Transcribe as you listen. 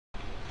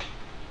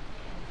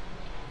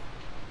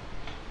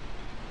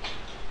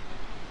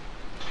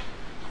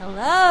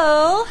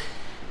Hello?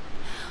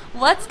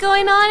 What's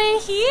going on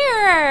in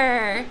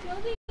here?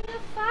 Building a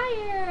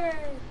fire.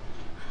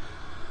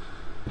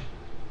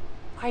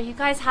 Are you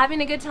guys having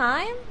a good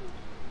time?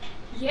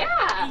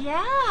 Yeah.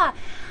 Yeah.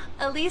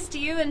 Elise, do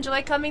you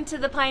enjoy coming to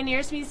the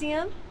Pioneers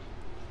Museum?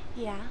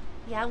 Yeah.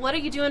 Yeah. What are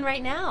you doing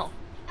right now?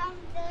 I'm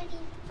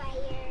building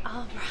fire.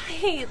 All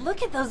right.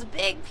 Look at those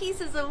big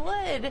pieces of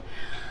wood.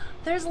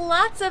 There's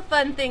lots of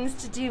fun things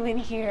to do in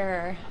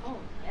here. Oh,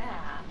 yeah.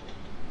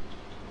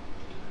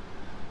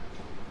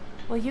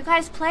 Well, you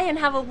guys play and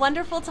have a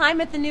wonderful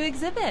time at the new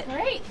exhibit.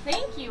 Great.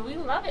 Thank you. We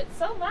love it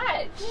so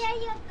much. Here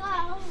you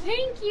go.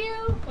 Thank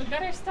you. We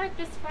better start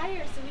this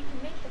fire so we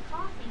can make the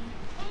coffee.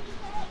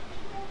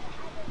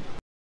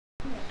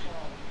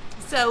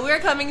 So we're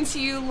coming to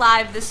you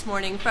live this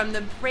morning from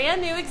the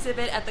brand new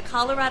exhibit at the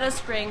Colorado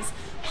Springs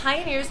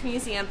Pioneers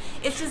Museum.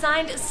 It's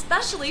designed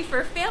especially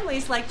for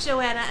families like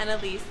Joanna and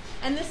Elise.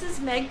 And this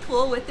is Meg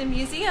Poole with the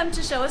museum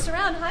to show us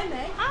around. Hi,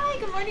 Meg. Hi.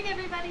 Good morning,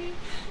 everybody.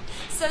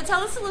 So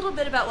tell us a little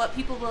bit about what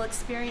people will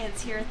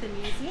experience here at the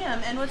museum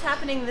and what's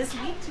happening this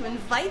week to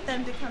invite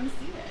them to come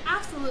see it.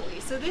 Absolutely.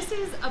 So this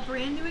is a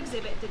brand new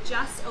exhibit that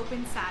just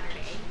opened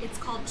Saturday. It's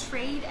called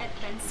Trade at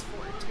Bent's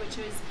Fort, which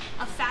is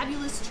a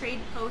fabulous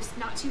trade post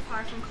not too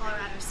far from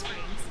Colorado Springs.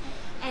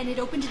 And it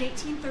opened in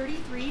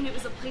 1833, and it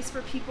was a place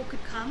where people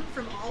could come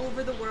from all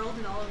over the world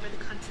and all over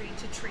the country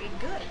to trade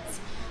goods.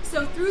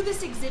 So through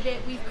this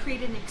exhibit, we've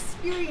created an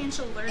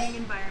experiential learning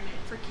environment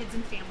for kids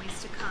and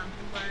families to come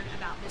and learn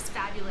about this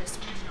fabulous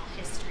regional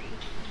history.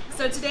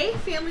 So today,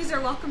 families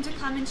are welcome to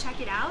come and check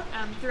it out.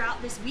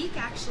 Throughout this week,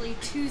 actually,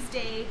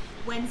 Tuesday,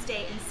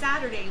 Wednesday, and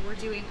Saturday, we're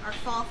doing our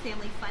Fall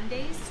Family Fun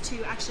Days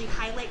to actually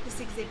highlight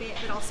this exhibit,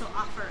 but also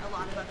offer a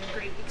lot of other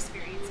great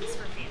experiences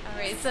for families. All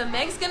right, so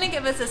Meg's going to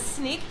give us a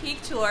sneak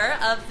peek tour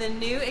of the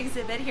new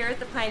exhibit here at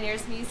the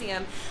Pioneers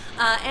Museum.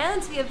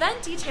 And the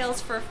event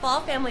details for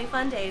Fall Family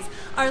Fun Days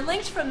are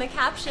linked from the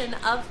caption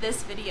of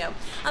this video.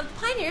 The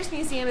Pioneers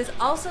Museum is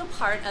also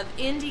part of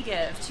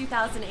IndieGive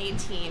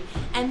 2018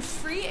 and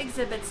free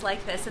exhibits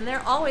like this, and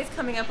they're always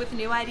coming up with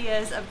new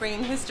ideas of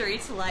bringing history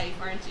to life,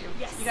 aren't you?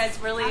 Yes, you guys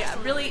really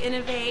absolutely.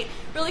 innovate,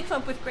 really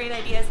come up with great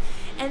ideas.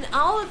 And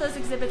all of those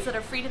exhibits that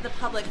are free to the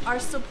public are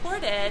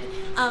supported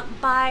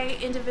by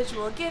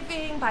individual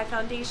giving, by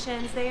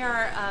foundations. They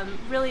are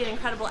really an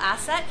incredible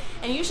asset,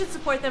 and you should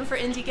support them for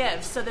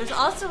IndieGive. So there's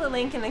also a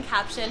link in the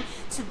caption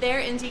to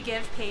their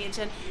IndieGive page.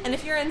 And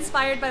if you're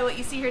inspired by what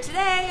you see here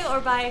today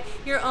or by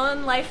your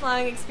own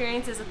lifelong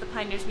experiences at the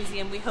Pioneers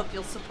Museum, we hope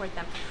you'll support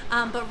them.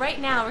 But right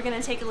now, we're going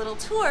to take a little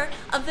tour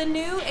of the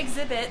new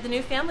exhibit, the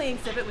new family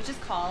exhibit, which is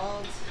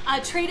called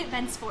Trade at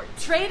Bent's Fort.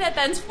 Trade at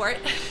Bent's Fort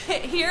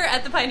here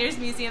at the Pioneers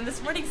Museum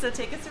this morning. So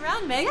take us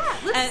around, Meg.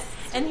 Yeah,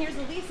 and here's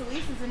Elise.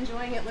 Elise is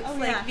enjoying it. Looks Oh,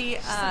 like yeah. the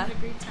She's having a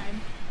great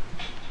time.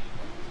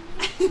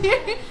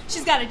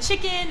 She's got a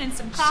chicken and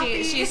some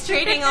coffee. she's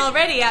trading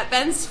already at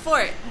Bent's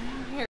Fort.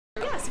 Here.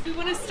 Yes, if we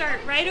want to start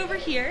right over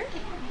here.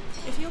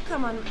 If you'll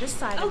come on this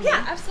side. Oh of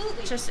yeah, me,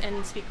 absolutely. Just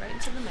and speak right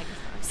into the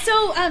microphone.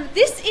 So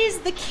this is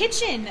the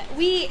kitchen.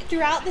 We,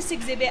 throughout this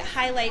exhibit,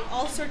 highlight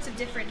all sorts of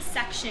different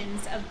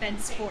sections of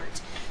Bent's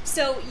Fort.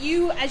 So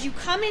as you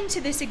come into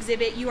this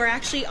exhibit, you are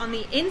actually on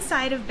the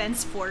inside of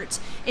Bent's Fort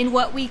in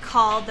what we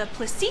call the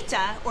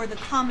placita, or the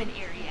common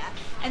area.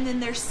 And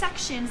then there's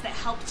sections that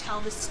help tell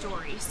the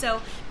story.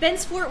 So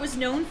Bent's Fort was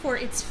known for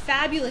its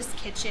fabulous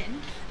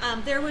kitchen.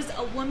 There was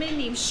a woman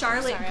named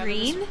Charlotte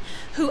Green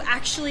who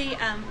actually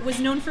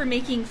was known for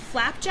making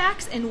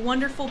flapjacks and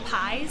wonderful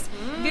pies.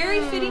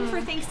 Very fitting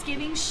for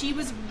Thanksgiving. She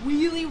was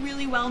really,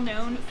 really well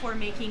known for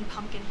making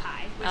pumpkin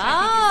pie, which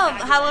I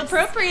think is how fabulous.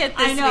 appropriate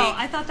this I know. week.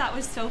 I thought that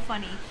was so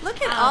funny.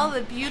 Look at all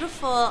the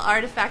beautiful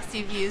artifacts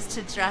you've used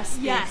to dress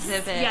the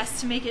exhibit.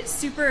 Yes, to make it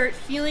super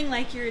feeling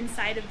like you're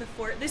inside of the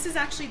fort. This is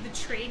actually the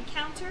trade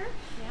counter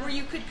where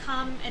you could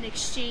come and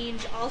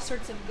exchange all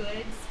sorts of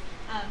goods.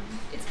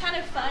 It's kind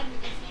of fun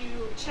if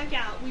you check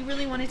out. We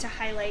really wanted to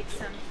highlight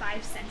some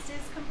five senses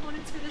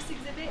components for this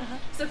exhibit.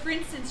 So for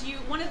instance,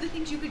 one of the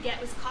things you could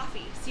get was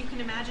coffee. So you can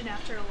imagine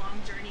after a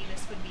long journey,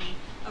 this would be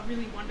a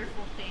really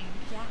wonderful thing.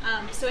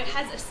 Yeah. So it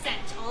has a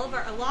scent.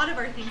 A lot of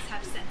our things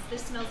have scents.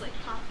 This smells like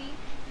coffee.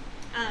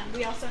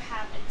 We also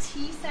have a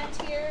tea set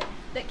here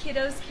that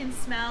kiddos can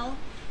smell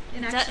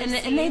and actually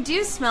And they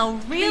do smell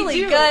really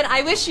do. good.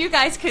 I wish you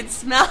guys could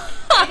smell.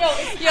 I know,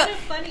 it's kind of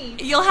funny.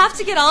 You'll have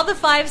to get all the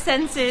five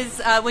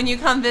senses when you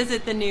come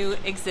visit the new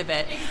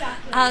exhibit.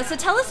 Exactly. So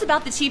tell us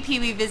about the teepee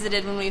we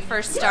visited when we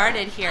first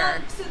started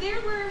here. So there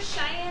were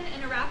Cheyenne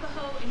and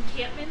Arapaho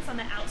encampments on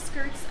the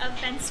outskirts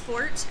of Bent's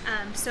Fort.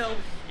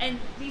 And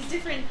these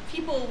different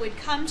people would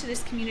come to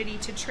this community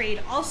to trade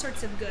all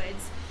sorts of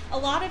goods. A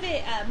lot of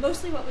it,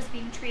 mostly what was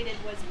being traded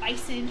was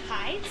bison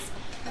hides.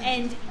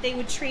 And they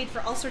would trade for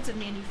all sorts of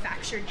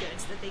manufactured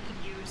goods that they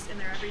could use in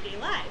their everyday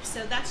lives.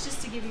 So that's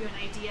just to give you an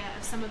idea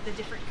of some of the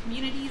different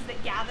communities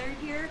that gathered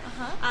here.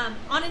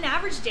 On an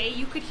average day,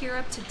 you could hear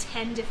up to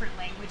 10 different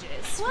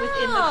languages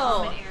within the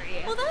common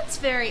area. Well, that's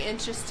very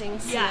interesting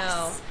to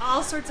know.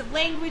 All sorts of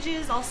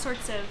languages, all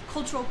sorts of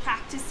cultural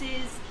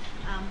practices,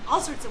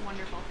 all sorts of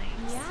wonderful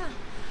things. Yeah.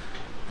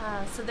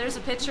 So there's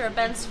a picture of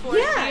Bent's Fort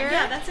here.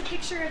 Yeah, that's a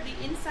picture of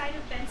the inside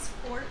of Bent's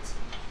Fort.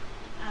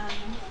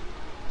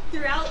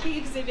 Throughout the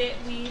exhibit,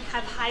 we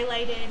have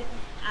highlighted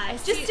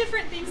just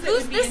different things that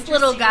would be Who's this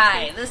little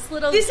guy?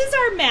 This is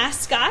our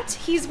mascot.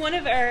 He's one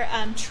of our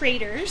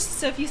traders.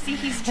 So if you see,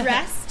 he's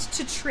dressed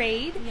to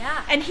trade.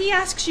 Yeah. And he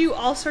asks you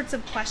all sorts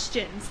of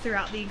questions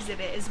throughout the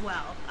exhibit as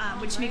well,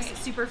 which makes it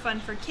super fun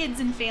for kids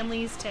and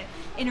families to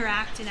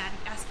interact and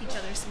ask each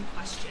other some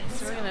questions.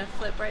 So we're going to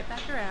flip right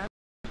back around.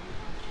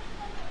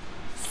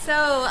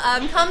 So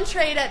come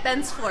trade at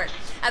Bent's Fort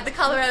at the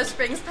Colorado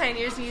Springs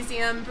Pioneers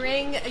Museum.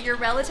 Bring your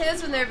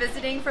relatives when they're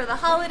visiting for the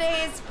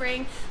holidays.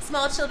 Bring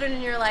small children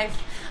in your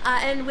life.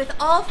 And with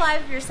all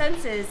 5 of your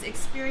senses,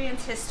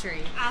 experience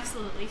history.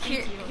 Absolutely.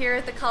 Thank you. Here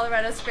at the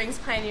Colorado Springs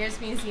Pioneers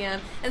Museum,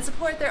 and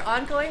support their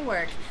ongoing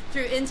work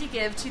through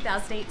IndieGive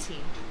 2018.